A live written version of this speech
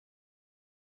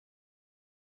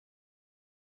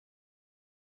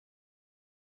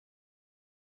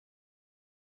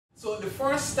So the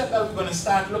first step that we're going to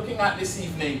start looking at this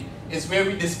evening is where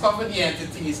we discover the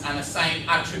entities and assign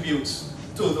attributes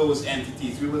to those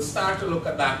entities. We will start to look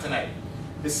at that tonight.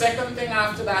 The second thing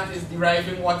after that is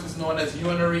deriving what is known as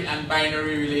unary and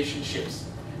binary relationships.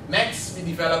 Next, we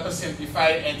develop a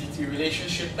simplified entity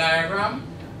relationship diagram.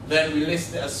 Then we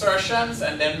list the assertions,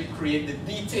 and then we create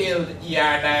the detailed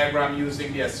ER diagram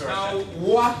using the assertion. Now,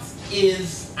 what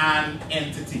is an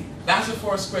entity? That's the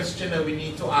first question that we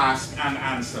need to ask and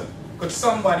answer. Could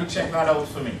somebody check that out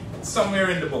for me?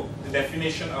 Somewhere in the book, the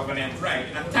definition of an entity. Right,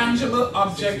 a tangible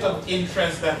object of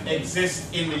interest that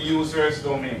exists in the user's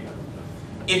domain.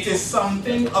 It is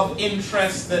something of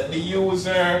interest that the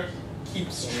user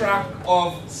keeps track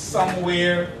of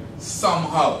somewhere,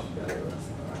 somehow.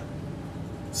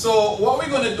 So what we're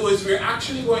going to do is we're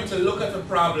actually going to look at the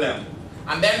problem,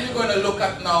 and then we're going to look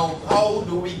at now how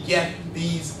do we get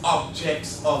these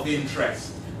objects of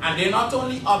interest. And they're not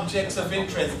only objects of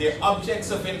interest, they're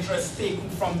objects of interest taken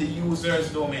from the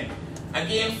user's domain.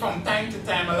 Again, from time to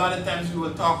time, a lot of times we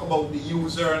will talk about the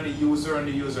user and the user and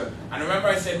the user. And remember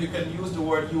I said we can use the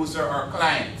word user or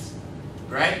client,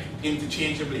 right,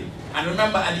 interchangeably. And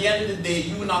remember, at the end of the day,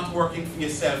 you're not working for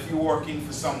yourself, you're working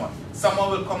for someone.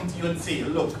 Someone will come to you and say,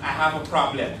 look, I have a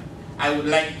problem. I would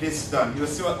like this done. You'll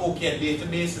say, well, okay, a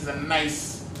database is a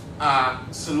nice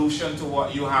solution to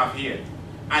what you have here.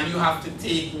 And you have to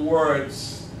take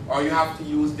words, or you have to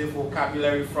use the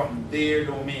vocabulary from their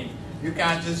domain. You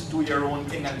can't just do your own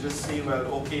thing and just say, well,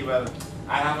 okay, well,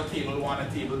 I have a table 1, a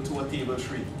table 2, a table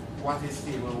 3. What is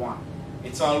table 1?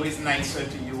 It's always nicer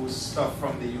to use stuff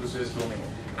from the user's domain.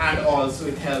 And also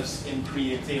it helps in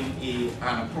creating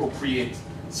an appropriate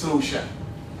solution.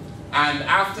 And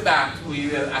after that, we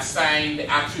will assign the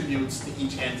attributes to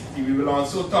each entity. We will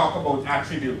also talk about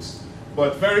attributes.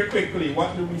 But very quickly,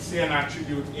 what do we say an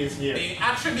attribute is here? The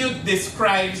attribute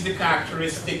describes the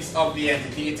characteristics of the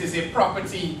entity. It is a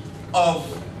property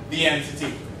of the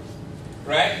entity.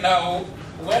 Right? Now,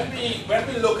 when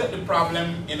we look at the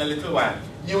problem in a little while,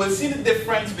 you will see the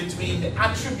difference between the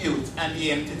attribute and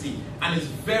the entity. And it's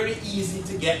very easy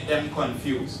to get them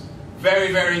confused.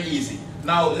 Very, very easy.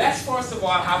 Now, let's first of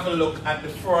all have a look at the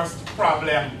first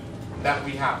problem that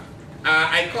we have.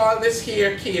 I call this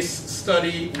here case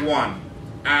study 1,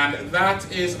 and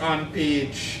that is on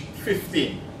page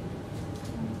 15.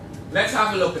 Let's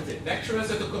have a look at it. Lecturers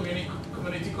at the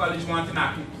community college want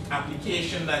an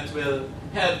application that will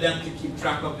help them to keep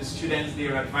track of the students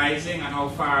they're advising and how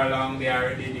far along they are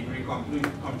in their degree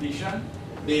completion.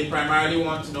 They primarily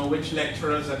want to know which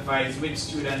lecturers advise which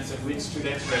students and which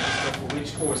students register for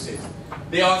which courses.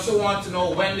 They also want to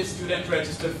know when the student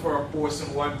registered for a course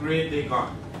and what grade they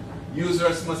got.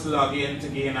 Users must log in to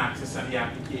gain access, and the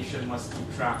application must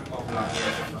keep track of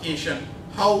login.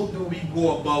 How do we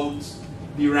go about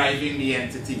deriving the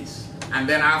entities? And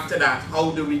then after that,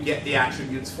 how do we get the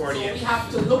attributes for the entities? We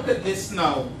have to look at this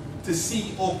now to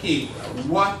see, okay,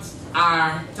 what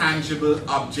are tangible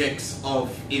objects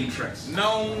of interest?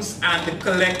 Nouns and the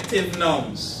collective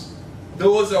nouns.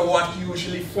 Those are what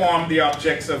usually form the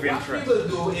objects of interest. What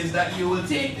we will do is that you will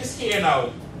take this here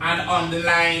now and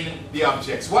underline the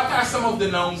objects. What are some of the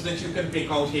nouns that you can pick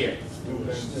out here?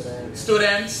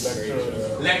 Students,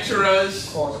 lecturers,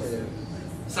 courses,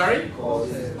 sorry?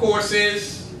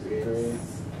 Courses,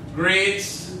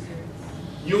 grades,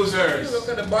 users. Look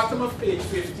at the bottom of page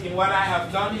 15. What I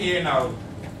have done here now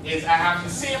is I have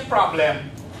the same problem,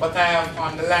 but I have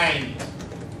underlined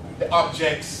the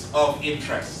objects of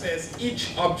interest. It says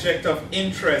each object of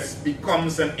interest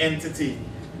becomes an entity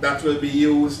that will be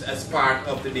used as part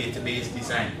of the database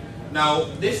design. Now,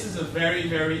 this is a very,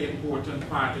 very important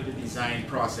part of the design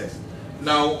process.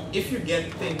 Now, if you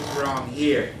get things wrong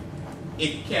here,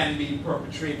 it can be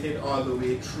perpetrated all the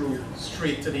way through,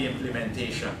 straight to the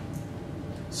implementation.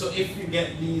 So if you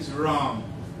get these wrong,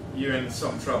 you're in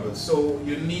some trouble. So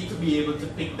you need to be able to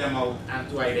pick them out and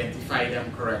to identify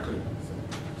them correctly.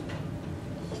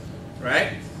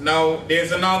 Right? Now,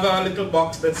 there's another little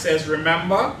box that says,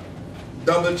 remember,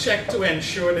 double check to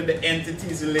ensure that the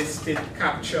entities listed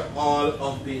capture all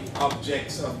of the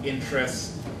objects of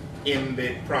interest in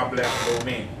the problem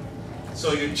domain.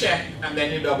 So you check and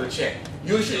then you double check.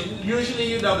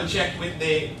 Usually you double check with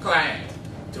the client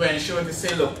to ensure to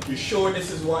say, look, you sure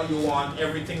this is what you want?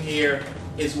 Everything here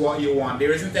is what you want.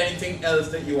 There isn't anything else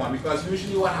that you want, because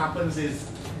usually what happens is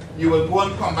you will go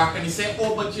and come back and you say,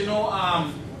 oh, but you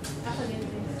know,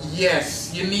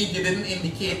 yes, you didn't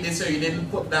indicate this, or you didn't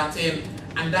put that in,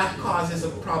 and that causes a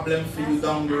problem for you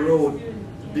down the road.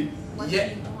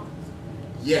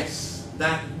 Yes,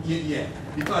 that, yeah,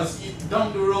 because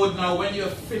down the road now, when you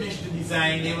finish the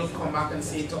design, they will come back and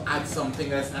say to add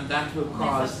something else, and that will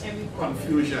cause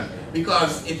confusion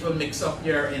because it will mix up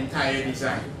your entire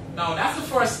design. Now, that's the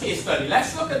first case study.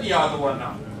 Let's look at the other one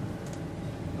now.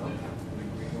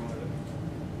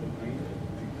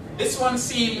 This one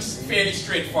seems fairly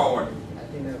straightforward.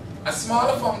 A small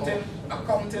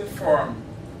accounting firm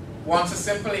wants a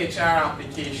simple HR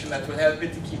application that will help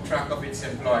it to keep track of its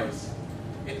employees.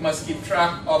 It must keep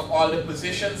track of all the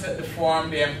positions at the firm,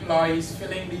 the employees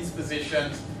filling these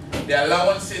positions, the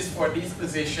allowances for these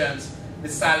positions, the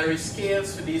salary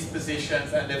scales for these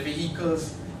positions, and the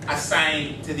vehicles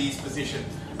assigned to these positions.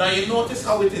 Now you notice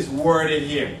how it is worded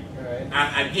here. Right.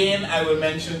 And again, I will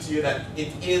mention to you that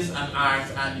it is an art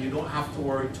and you don't have to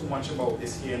worry too much about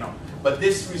this here now. But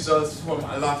this results from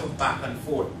a lot of back and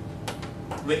forth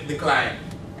with the client.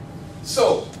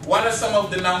 So, what are some of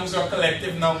the nouns or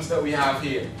collective nouns that we have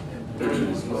here?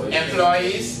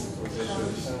 Employees,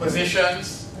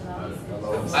 positions,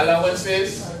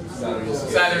 allowances,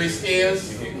 salary scales,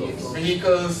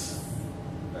 vehicles.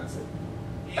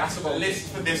 That's about the list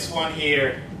for this one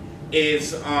here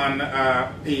is on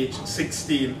page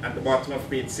 16, at the bottom of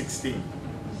page 16.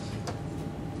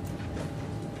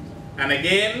 And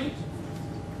again,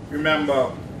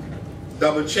 remember,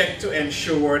 double check to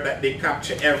ensure that they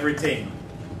capture everything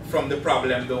from the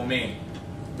problem domain.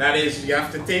 That is, you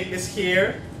have to take this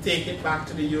here, take it back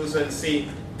to the user and say,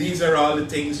 these are all the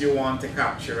things you want to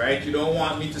capture, right? You don't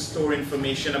want me to store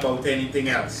information about anything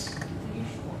else.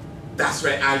 That's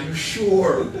right, are you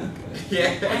sure?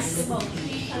 Yes.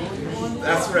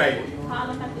 That's right.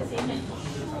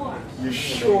 You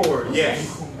sure?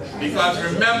 Yes.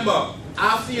 Because remember,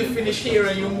 after you finish here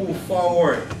and you move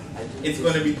forward, it's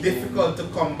going to be difficult to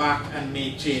come back and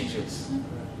make changes.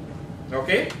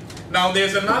 Okay? Now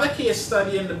there's another case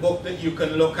study in the book that you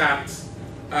can look at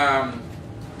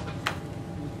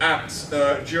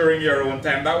during your own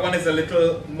time. That one is a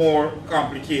little more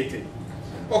complicated.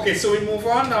 Okay, so we move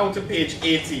on now to page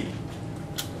 18.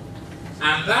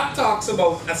 And that talks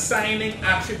about assigning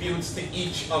attributes to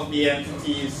each of the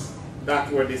entities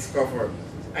that were discovered.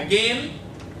 Again,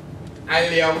 I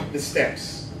lay out the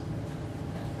steps.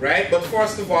 Right? But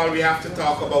first of all, we have to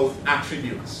talk about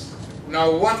attributes. Now,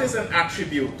 what is an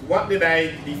attribute? What did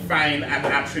I define an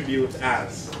attribute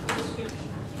as?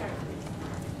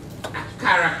 A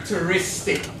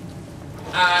characteristic.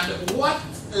 And what,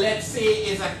 let's say,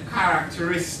 is a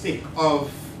characteristic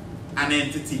of an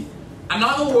entity?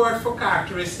 Another word for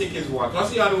characteristic is what?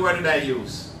 What's the other word that I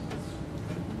use?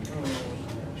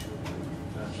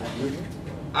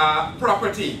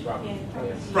 Property.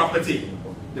 Property.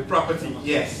 The property,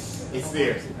 yes, it's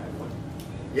there.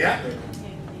 Yeah?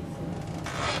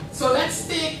 So let's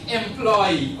take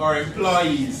employee or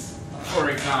employees, for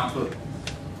example.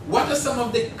 What are some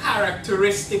of the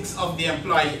characteristics of the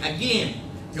employee? Again,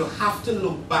 you have to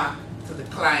look back to the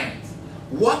client.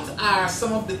 What are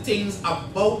some of the things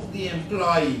about the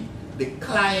employee the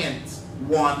client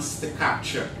wants to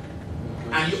capture?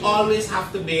 And you always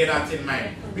have to bear that in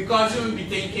mind. Because you will be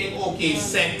thinking, okay,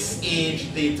 sex,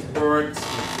 age, date of birth,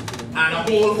 and a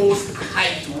whole host of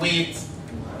height, weight.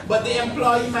 But the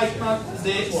employee might not,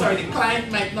 the client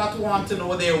might not want to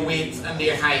know their weight and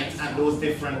their height and those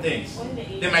different things.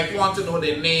 They might want to know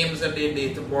their names and their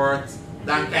date of birth,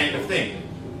 that kind of thing.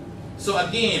 So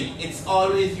again, it's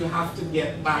always you have to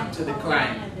get back to the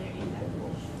client.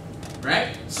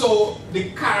 Right? So the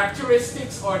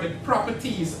characteristics or the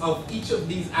properties of each of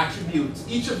these attributes,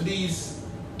 each of these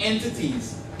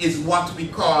entities is what we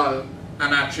call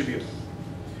an attribute.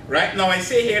 Right? Now I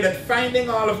say here that finding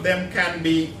all of them can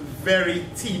be very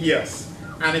tedious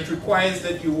and it requires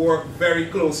that you work very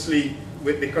closely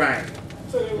with the client.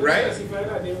 Right?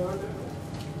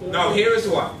 Now here is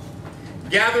what.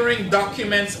 Gathering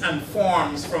documents and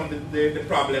forms from the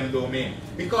problem domain.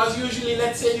 Because usually,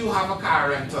 let's say you have a car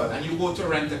rental and you go to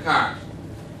rent a car.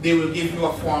 They will give you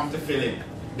a form to fill in.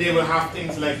 They will have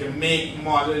things like the make,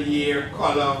 model, year,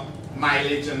 color,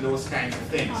 mileage, and those kinds of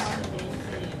things.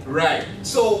 Right.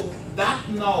 So that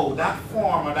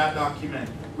form or that document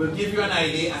will give you an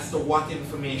idea as to what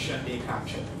information they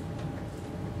capture.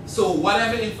 So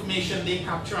whatever information they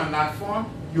capture on that form,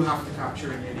 you have to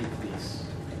capture in your database.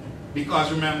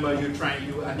 Because remember, at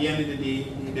the end of the day,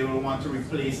 they will want to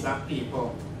replace that paper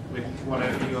with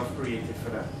whatever you have created for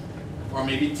them. Or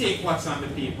maybe take what's on the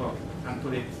paper and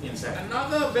put it inside.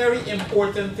 Another very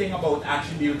important thing about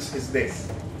attributes is this.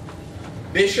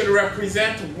 They should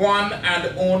represent one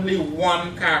and only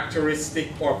one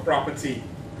characteristic or property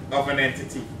of an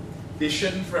entity. They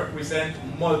shouldn't represent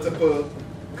multiple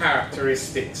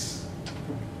characteristics.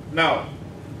 Now,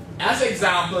 As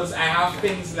examples, I have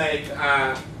things like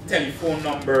telephone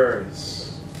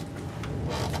numbers,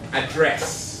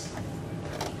 address,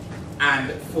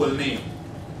 and full name.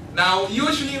 Now,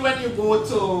 usually when you go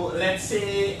to, let's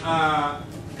say,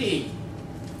 pay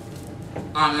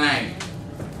online,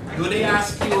 do they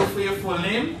ask you for your full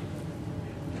name?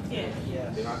 Yes.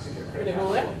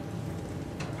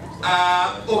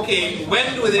 Okay,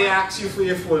 when do they ask you for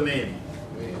your full name?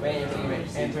 When you're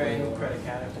entering credit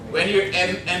card information. When you're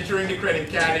entering the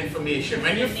credit card information.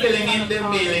 When you're filling in the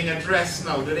mailing address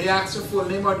now, do they ask your full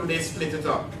name or do they split it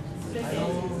up?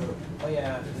 Oh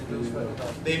yeah, they do split it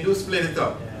up. They do split it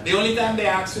up. Yeah. The only time they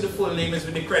ask you the full name is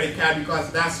with the credit card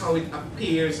because that's how it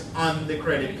appears on the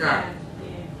credit card.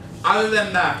 Other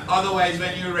than that, otherwise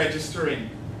when you're registering,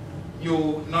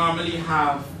 you normally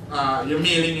have your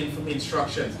mailing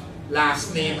instructions,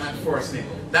 last name and first name.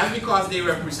 That's because they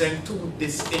represent two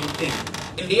distinct things.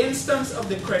 In the instance of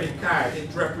the credit card,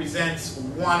 it represents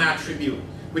one attribute,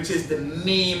 which is the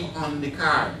name on the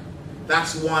card.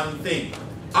 That's one thing.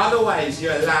 Otherwise,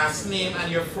 your last name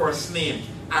and your first name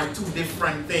are two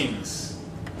different things.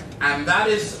 And that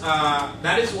is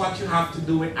what you have to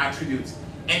do with attributes.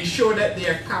 Ensure that they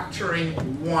are capturing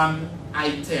one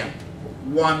item.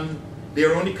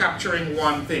 They're only capturing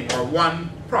one thing, or one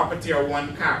property, or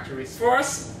one characteristic.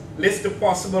 First, list the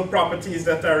possible properties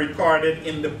that are recorded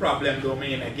in the problem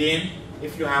domain. Again,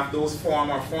 if you have those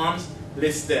forms,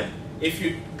 list them. If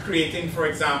you're creating, for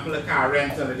example, a car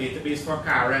rental, a database for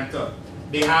car rental,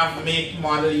 they have make,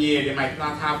 model, year. They might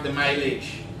not have the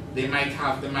mileage. They might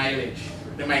have the mileage.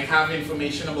 They might have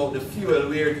information about the fuel,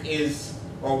 where it is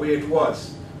or where it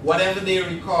was. Whatever they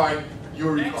record, you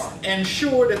record. Next,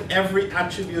 ensure that every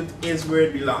attribute is where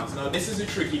it belongs. Now, this is the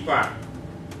tricky part.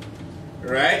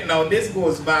 Right? Now, this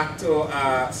goes back to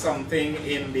something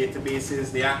in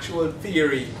databases, the actual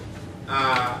theory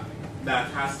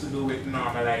that has to do with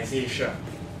normalization.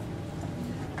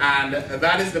 And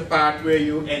that is the part where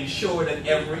you ensure that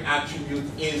every attribute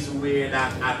is where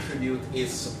that attribute is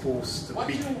supposed to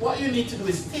be. What you need to do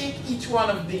is take each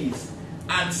one of these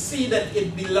and see that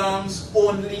it belongs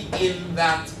only in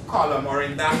that column or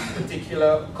in that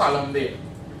particular column there.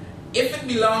 If it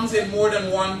belongs in more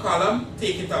than one column,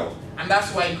 take it out. And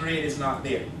that's why grade is not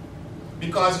there.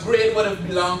 Because grade would have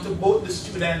belonged to both the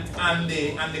student and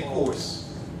the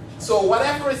course. So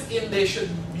whatever is in there should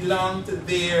belong to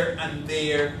there and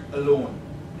there alone.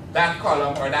 That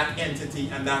column or that entity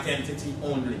and that entity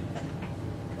only.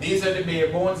 These are the bare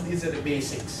bones, these are the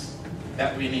basics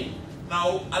that we need.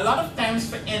 Now, a lot of times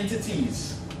for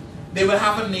entities, they will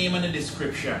have a name and a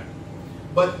description.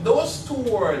 But those two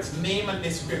words, name and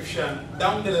description,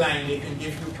 down the line they can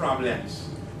give you problems.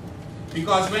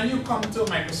 Because when you come to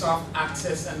Microsoft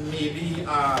Access and maybe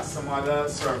some other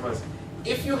servers,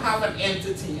 if you have an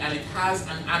entity and it has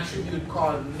an attribute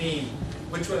called name,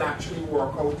 which will actually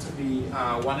work out to be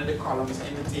one of the columns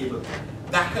in the table,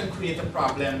 that can create a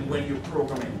problem when you're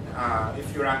programming.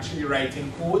 If you're actually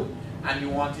writing code and you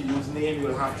want to use name,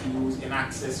 you'll have to use in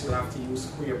Access, you'll have to use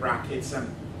square brackets and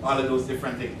all of those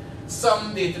different things.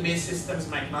 Some database systems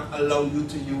might not allow you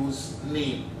to use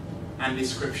name and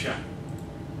description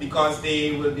because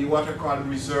they will be what are called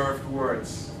reserved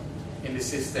words in the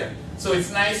system. So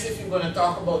it's nice if you're going to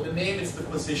talk about the name, it's the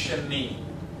position name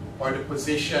or the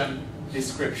position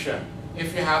description.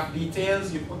 If you have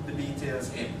details, you put the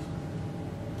details in.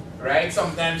 Right?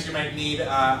 Sometimes you might need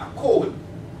a code.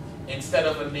 Instead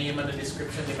of a name and a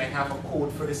description, they might have a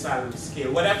code for the salary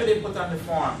scale. Whatever they put on the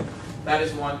form, that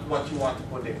is what you want to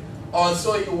put in.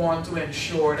 Also, you want to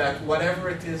ensure that whatever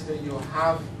it is that you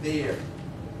have there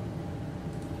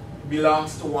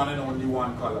belongs to one and only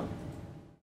one column.